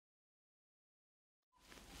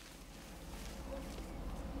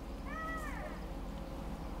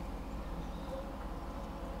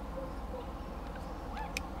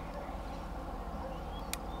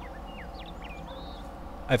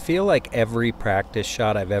I feel like every practice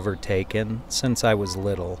shot I've ever taken since I was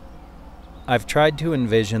little, I've tried to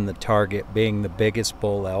envision the target being the biggest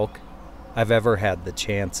bull elk I've ever had the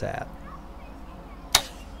chance at.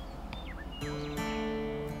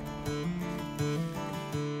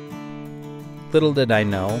 Little did I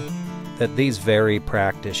know that these very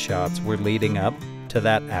practice shots were leading up to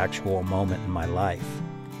that actual moment in my life.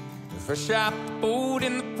 Fresh out the boat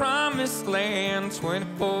in the promised land,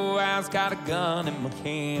 24 hours, got a gun in my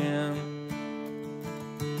hand.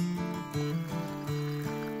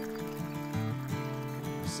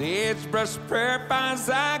 Sagebrush, prairie fires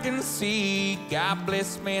I can see, God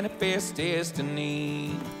bless manifest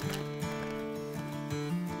destiny.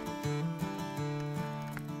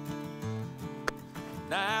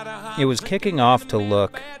 It was kicking off to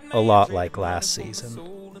look a lot like last season.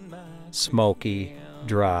 Smoky,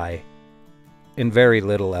 dry, and very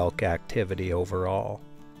little elk activity overall.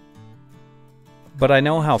 But I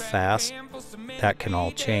know how fast that can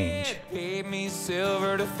all change. Gave me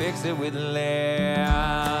silver to fix it with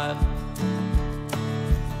lead.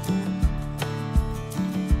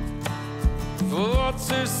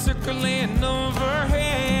 Thoughts are circling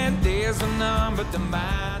overhead. There's a number to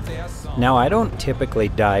mind. Now, I don't typically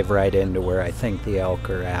dive right into where I think the elk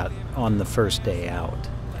are at on the first day out,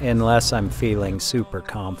 unless I'm feeling super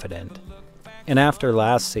confident. And after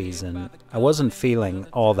last season, I wasn't feeling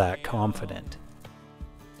all that confident.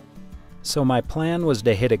 So my plan was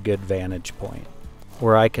to hit a good vantage point,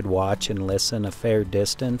 where I could watch and listen a fair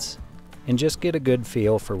distance, and just get a good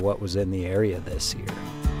feel for what was in the area this year.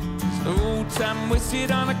 No time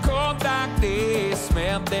wasted on a cold dark day,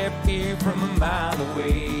 smelled their fear from a mile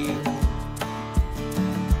away.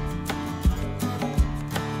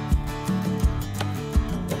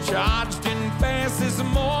 Charged in fast as the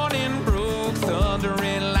morning broke, thunder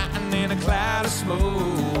and lightning and a cloud of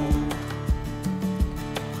smoke.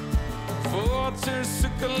 Forts are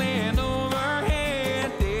circling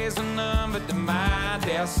overhead, there's a number to mind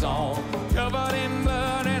their song. Covered in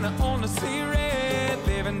blood and I only see red,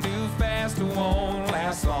 living too fast, it won't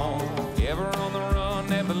last long. Ever on the run,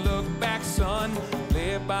 never look back, son.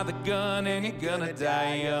 Live by the gun and you're gonna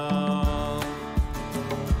die young.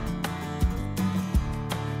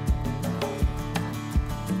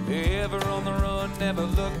 Ever on the run, never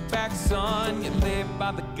look back, son. You live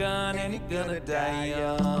by the gun and you're gonna die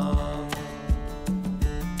young.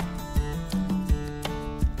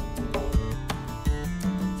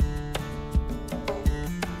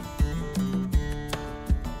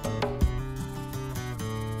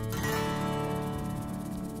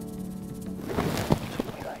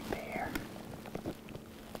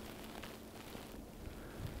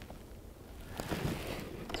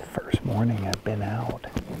 It's the first morning I've been out.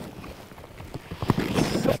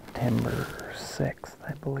 September 6th,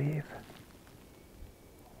 I believe.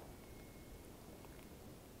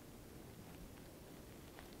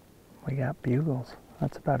 We got bugles.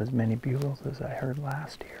 That's about as many bugles as I heard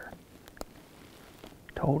last year.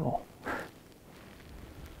 Total.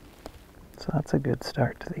 So that's a good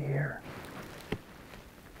start to the year.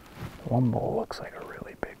 One bull looks like a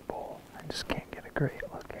really big bull. I just can't get a great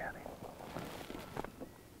look at him.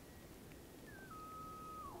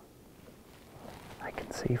 I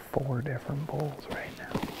can see 4 different bulls right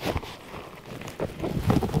now.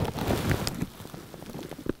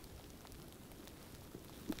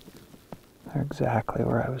 They're exactly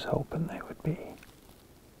where I was hoping they would be.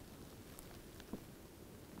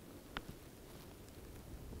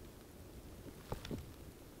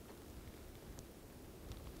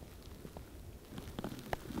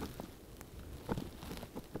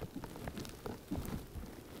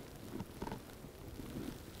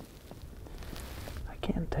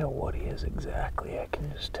 Can't tell what he is exactly. I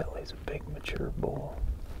can just tell he's a big mature bull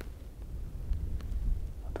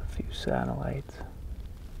with a few satellites.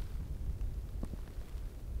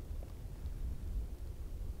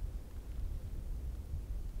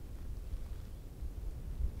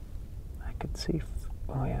 I could see,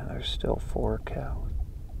 oh yeah, there's still 4 cows.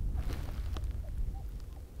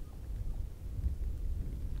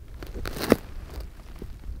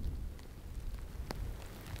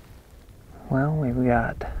 Well, we've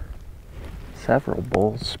got several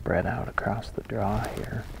bulls spread out across the draw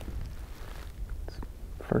here. It's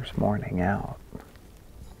first morning out.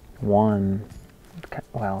 One,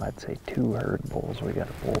 well, I'd say 2 herd bulls. We got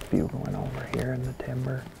a bull bugling over here in the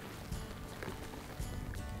timber.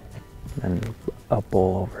 And a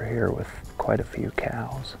bull over here with quite a few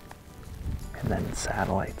cows. And then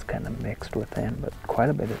satellites kind of mixed within, but quite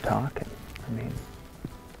a bit of talking. I mean,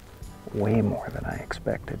 way more than I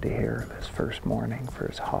expected to hear this first morning for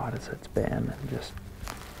as hot as it's been, and just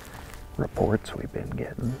reports we've been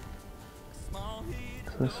getting.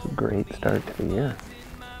 So this is a great start to the year.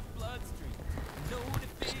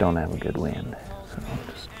 Just don't have a good wind, so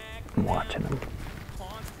I'm watching them.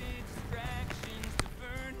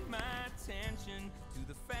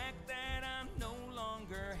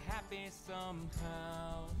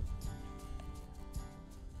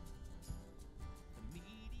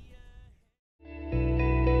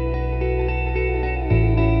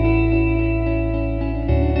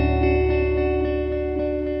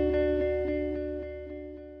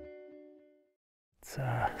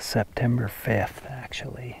 It's September 5th,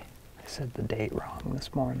 actually. I said the date wrong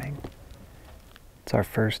this morning. It's our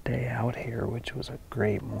first day out here, which was a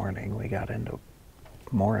great morning. We got into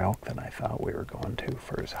more elk than I thought we were going to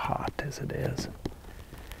for as hot as it is.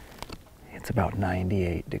 It's about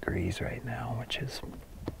 98 degrees right now, which is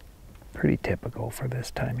pretty typical for this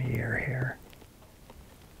time of year here.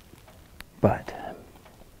 But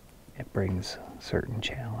it brings certain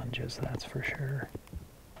challenges, that's for sure.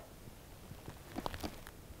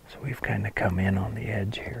 So we've kind of come in on the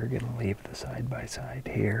edge here, gonna leave the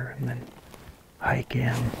side-by-side here and then hike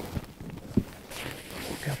in.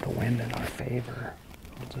 We've got the wind in our favor.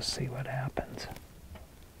 We'll just see what happens.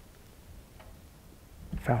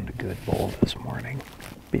 Found a good bull this morning.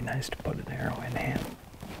 Be nice to put an arrow in him.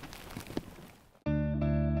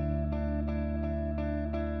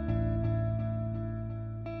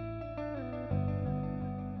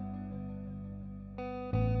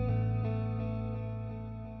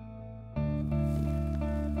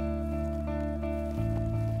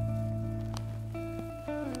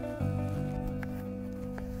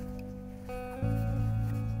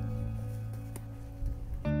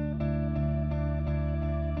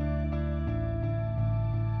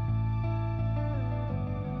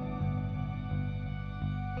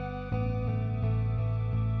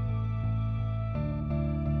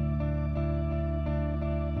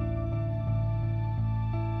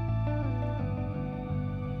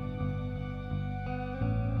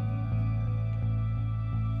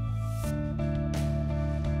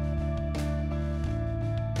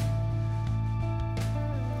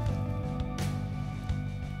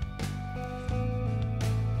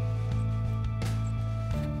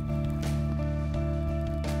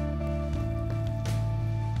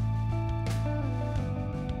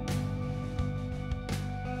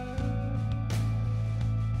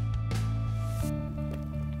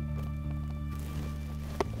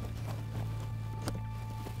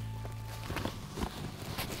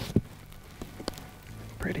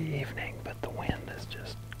 Pretty evening, but the wind is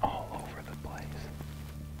just all over the place.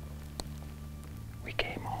 We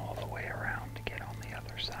came all the way around to get on the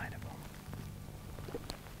other side of them.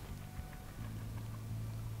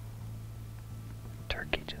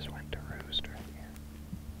 Turkey just went to roost right here.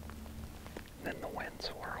 Then the wind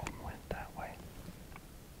swirled and went that way.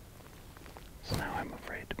 So now I'm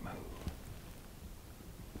afraid to move.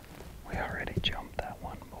 We already jumped that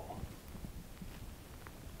one bull.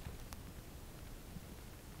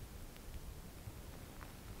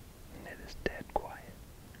 Dead quiet.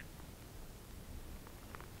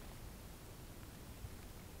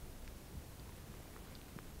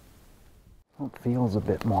 Well, it feels a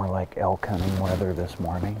bit more like elk hunting weather this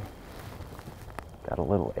morning. Got a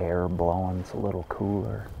little air blowing, it's a little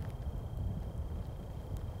cooler.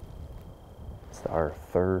 It's our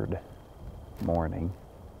third morning.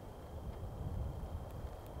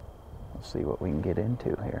 We'll see what we can get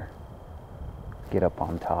into here. Get up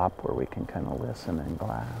on top where we can kind of listen and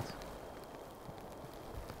glass.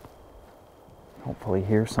 Hopefully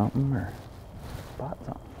hear something or spot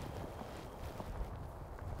something.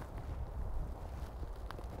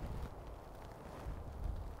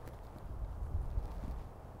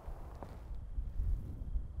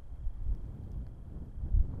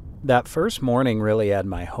 That first morning really had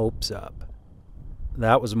my hopes up.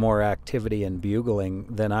 That was more activity and bugling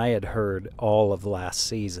than I had heard all of last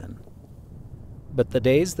season. But the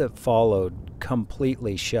days that followed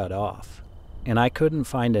completely shut off, and I couldn't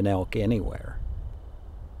find an elk anywhere.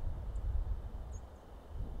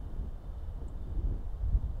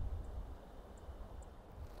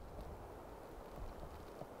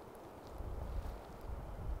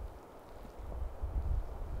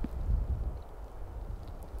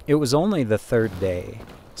 It was only the third day,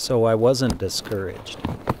 so I wasn't discouraged.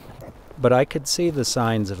 But I could see the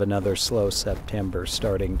signs of another slow September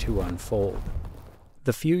starting to unfold.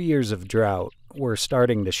 The few years of drought were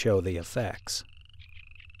starting to show the effects.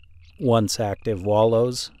 Once active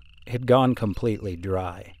wallows had gone completely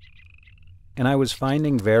dry, and I was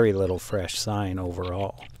finding very little fresh sign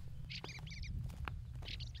overall.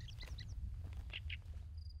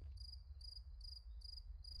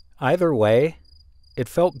 Either way, it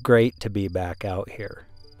felt great to be back out here.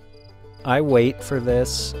 I wait for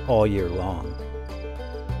this all year long.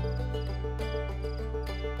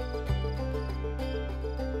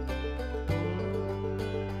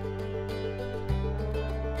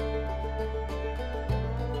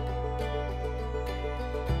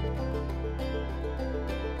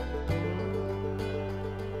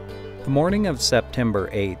 The morning of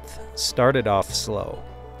September 8th started off slow.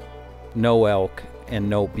 No elk and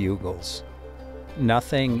no bugles.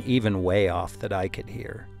 Nothing even way off that I could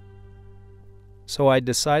hear. So I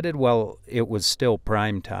decided while it was still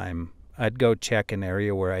prime time, I'd go check an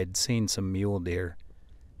area where I'd seen some mule deer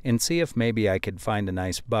and see if maybe I could find a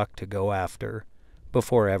nice buck to go after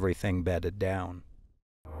before everything bedded down.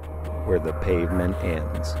 Where the pavement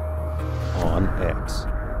ends, on X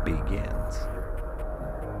begins.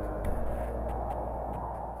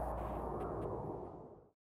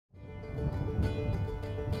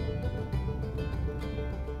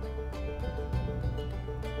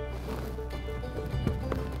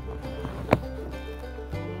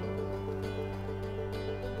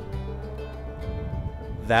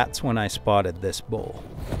 That's when I spotted this bull.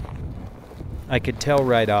 I could tell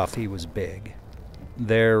right off he was big.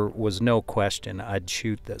 There was no question I'd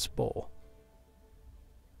shoot this bull.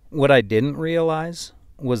 What I didn't realize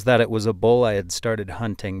was that it was a bull I had started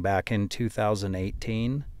hunting back in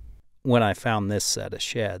 2018 when I found this set of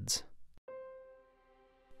sheds.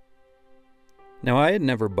 Now, I had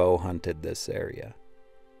never bow hunted this area,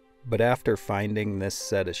 but after finding this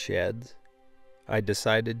set of sheds, I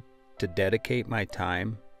decided to dedicate my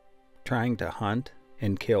time trying to hunt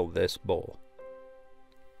and kill this bull.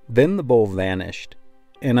 Then the bull vanished,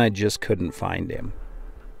 and I just couldn't find him.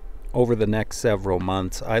 Over the next several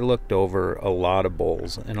months, I looked over a lot of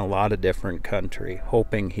bulls in a lot of different country,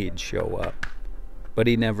 hoping he'd show up, but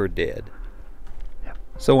he never did.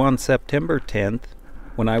 So on September 10th,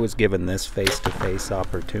 when I was given this face-to-face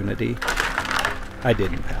opportunity, I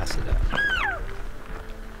didn't pass it up.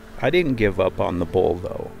 I didn't give up on the bull,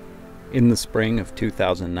 though. In the spring of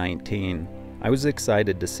 2019, I was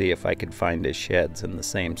excited to see if I could find his sheds in the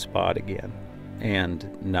same spot again,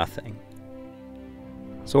 and nothing.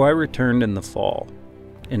 So I returned in the fall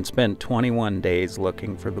and spent 21 days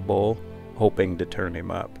looking for the bull, hoping to turn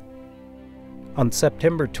him up. On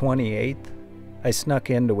September 28th, I snuck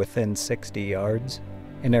into within 60 yards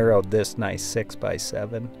and arrowed this nice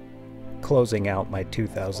 6x7, closing out my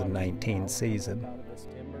 2019 season.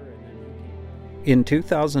 In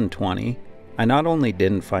 2020, I not only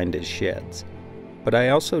didn't find his sheds, but I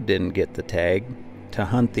also didn't get the tag to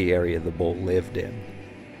hunt the area the bull lived in.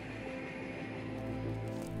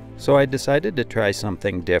 So I decided to try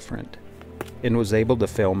something different and was able to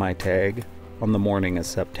fill my tag on the morning of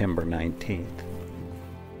September 19th.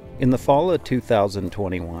 In the fall of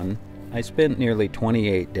 2021, I spent nearly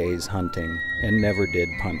 28 days hunting and never did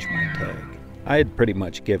punch my tag. I had pretty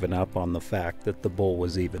much given up on the fact that the bull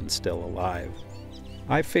was even still alive.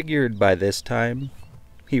 I figured by this time,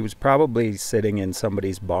 he was probably sitting in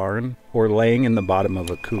somebody's barn or laying in the bottom of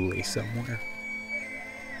a coulee somewhere.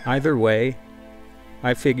 Either way,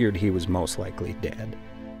 I figured he was most likely dead.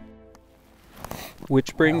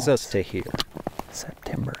 Which brings us to here,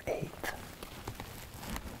 September 8th.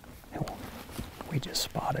 We just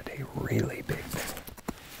spotted a really big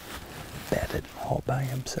bedded all by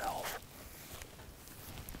himself.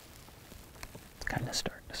 It's kind of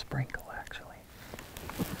starting to sprinkle, actually.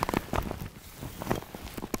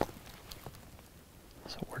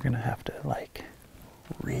 So we're gonna have to, like,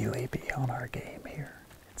 really be on our game here.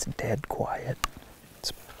 It's dead quiet.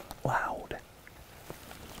 It's loud.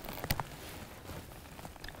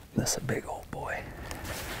 This is a big old boy.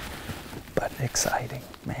 But exciting.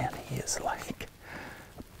 Man, he is like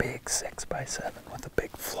a big 6x7 with a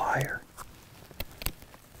big flyer.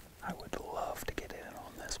 I would love to get in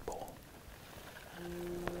on this bull.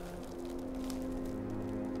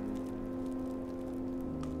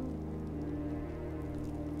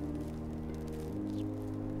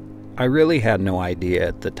 I really had no idea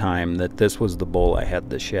at the time that this was the bull I had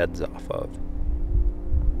the sheds off of.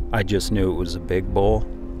 I just knew it was a big bull,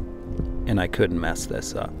 and I couldn't mess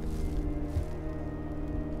this up.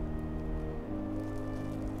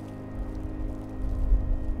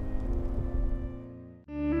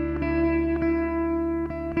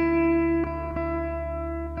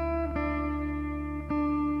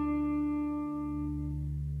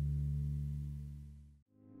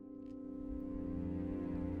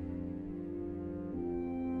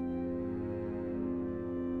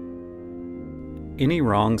 Any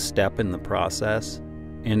wrong step in the process,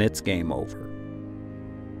 and it's game over.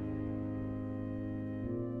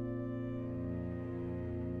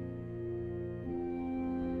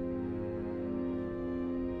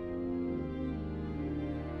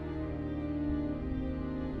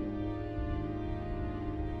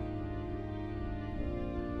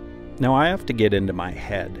 Now I have to get into my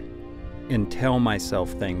head and tell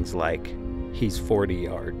myself things like, he's 40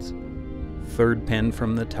 yards, third pin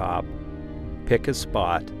from the top, pick a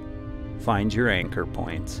spot, find your anchor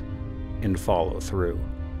points, and follow through.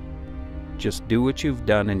 Just do what you've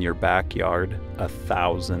done in your backyard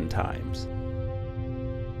 1,000 times.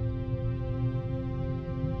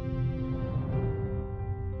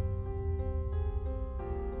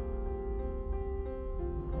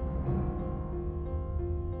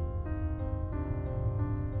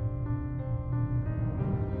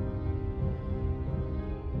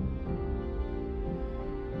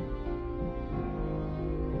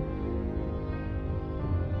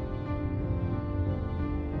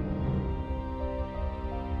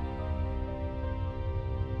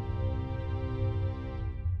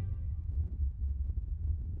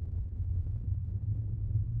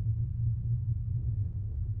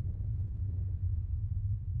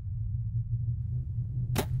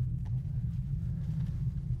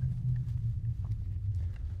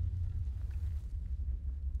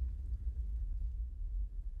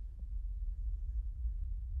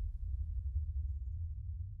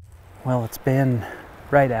 Well, it's been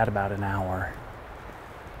right at about an hour.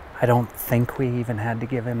 I don't think we even had to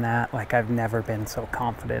give him that. Like, I've never been so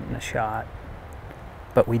confident in a shot,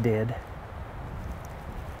 but we did.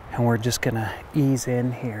 And we're just gonna ease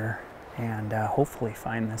in here and hopefully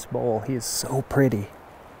find this bull. He is so pretty.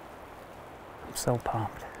 I'm so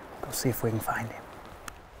pumped. Go see if we can find him.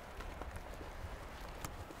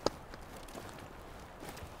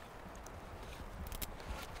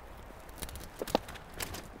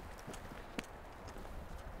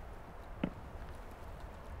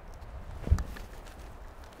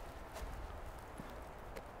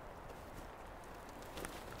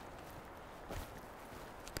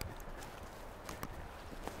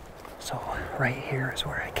 So right here is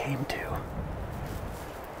where I came to.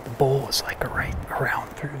 The bull was like right around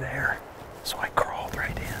through there, so I crawled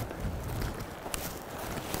right in.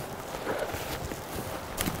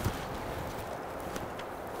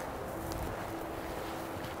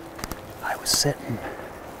 I was sitting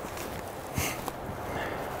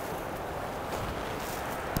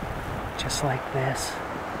just like this.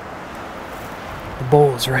 The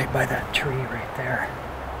bull was right by that tree right there.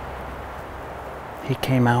 He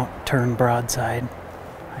came out, turned broadside.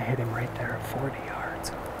 I hit him right there at 40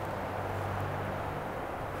 yards.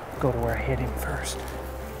 Go to where I hit him first.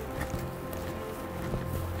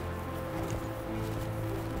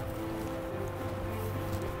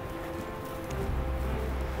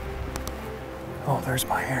 Oh, there's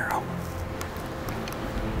my arrow.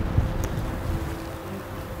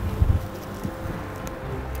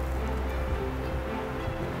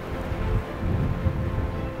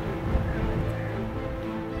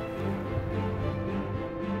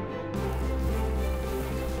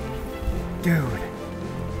 Dude.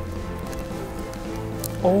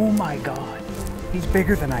 Oh my God. He's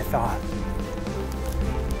bigger than I thought.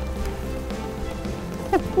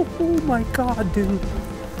 Oh my God, dude.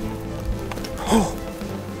 Oh.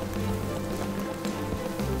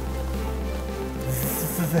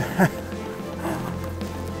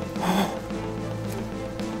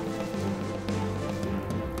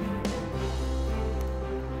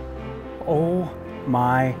 Oh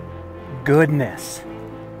my goodness.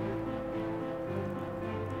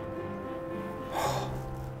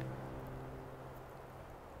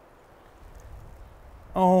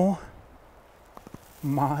 Oh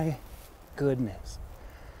my goodness.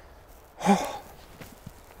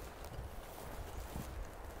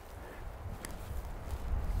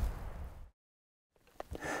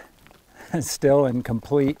 Still in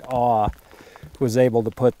complete awe, was able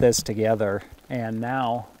to put this together, and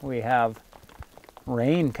now we have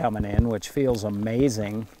rain coming in, which feels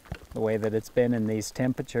amazing. The way that it's been in these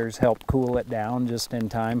temperatures helped cool it down just in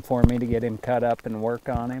time for me to get him cut up and work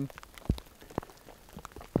on him.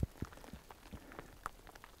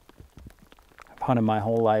 I've hunted my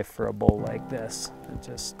whole life for a bull like this.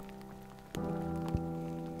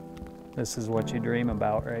 This is what you dream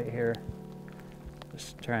about right here.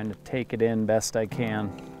 Just trying to take it in best I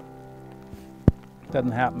can.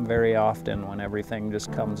 Doesn't happen very often when everything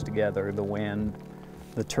just comes together, the wind,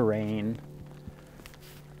 the terrain.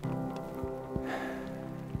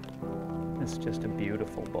 It's just a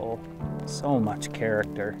beautiful bull. So much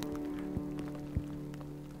character.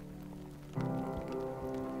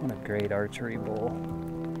 What a great archery bull.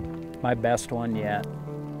 My best one yet.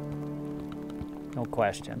 No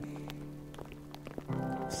question.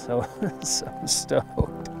 So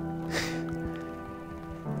stoked.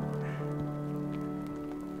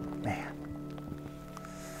 Man.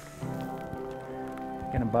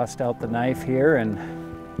 Gonna bust out the knife here and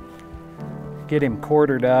get him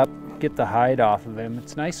quartered up, get the hide off of him.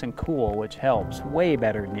 It's nice and cool, which helps. Way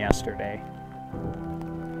better than yesterday.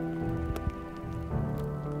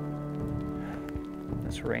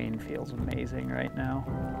 This rain feels amazing right now.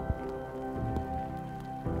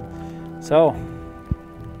 So,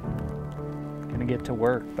 gonna get to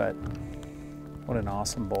work, but what an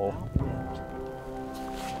awesome bull.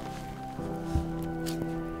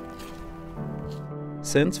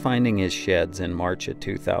 Since finding his sheds in March of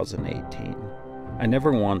 2018, I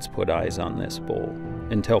never once put eyes on this bull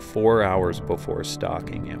until 4 hours before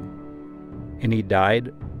stalking him. And he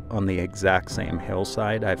died on the exact same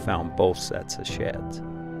hillside I found both sets of sheds.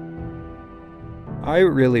 I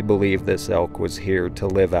really believe this elk was here to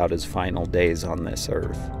live out his final days on this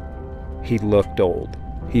earth. He looked old,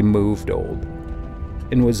 he moved old,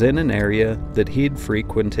 and was in an area that he'd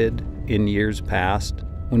frequented in years past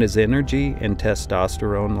when his energy and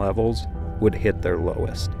testosterone levels would hit their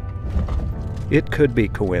lowest. It could be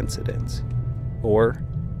coincidence, or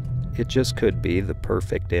it just could be the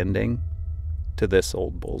perfect ending to this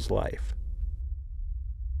old bull's life.